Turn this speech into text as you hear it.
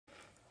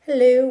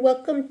Hello,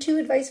 welcome to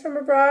Advice from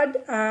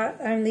Abroad.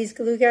 I'm Lise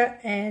Galuga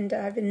and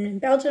I've been in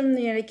Belgium,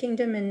 the United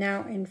Kingdom, and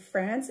now in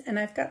France. And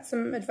I've got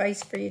some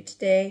advice for you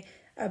today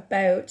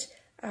about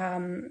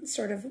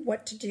sort of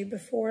what to do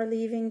before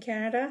leaving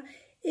Canada.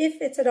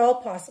 If it's at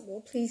all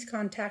possible, please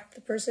contact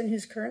the person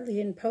who's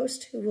currently in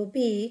post who will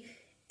be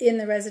in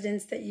the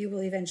residence that you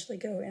will eventually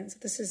go in. So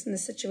this isn't a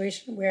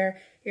situation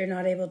where you're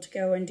not able to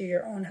go and do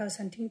your own house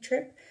hunting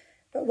trip.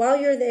 But while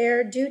you're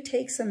there, do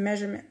take some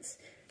measurements.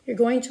 You're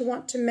going to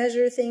want to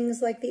measure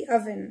things like the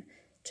oven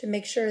to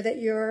make sure that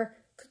your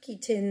cookie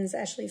tins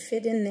actually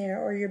fit in there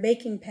or your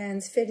baking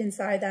pans fit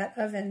inside that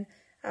oven.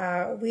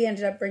 We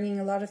ended up bringing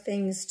a lot of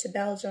things to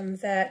Belgium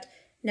that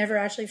never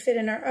actually fit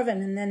in our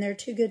oven, and then they're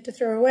too good to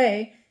throw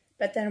away,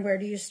 but then where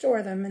do you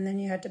store them? And then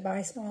you had to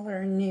buy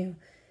smaller and new.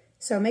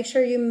 So make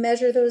sure you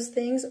measure those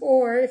things,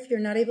 or if you're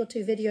not able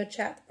to, video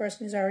chat the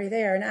person who's already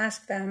there and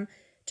ask them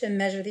to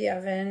measure the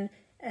oven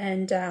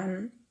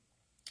and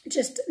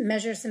just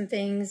measure some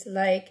things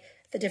like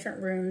the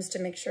different rooms to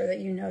make sure that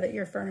you know that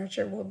your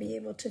furniture will be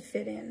able to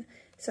fit in.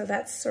 So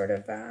that's sort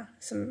of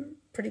some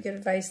pretty good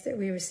advice that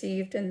we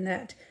received and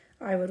that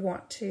I would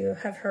want to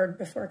have heard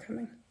before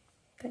coming.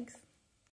 Thanks.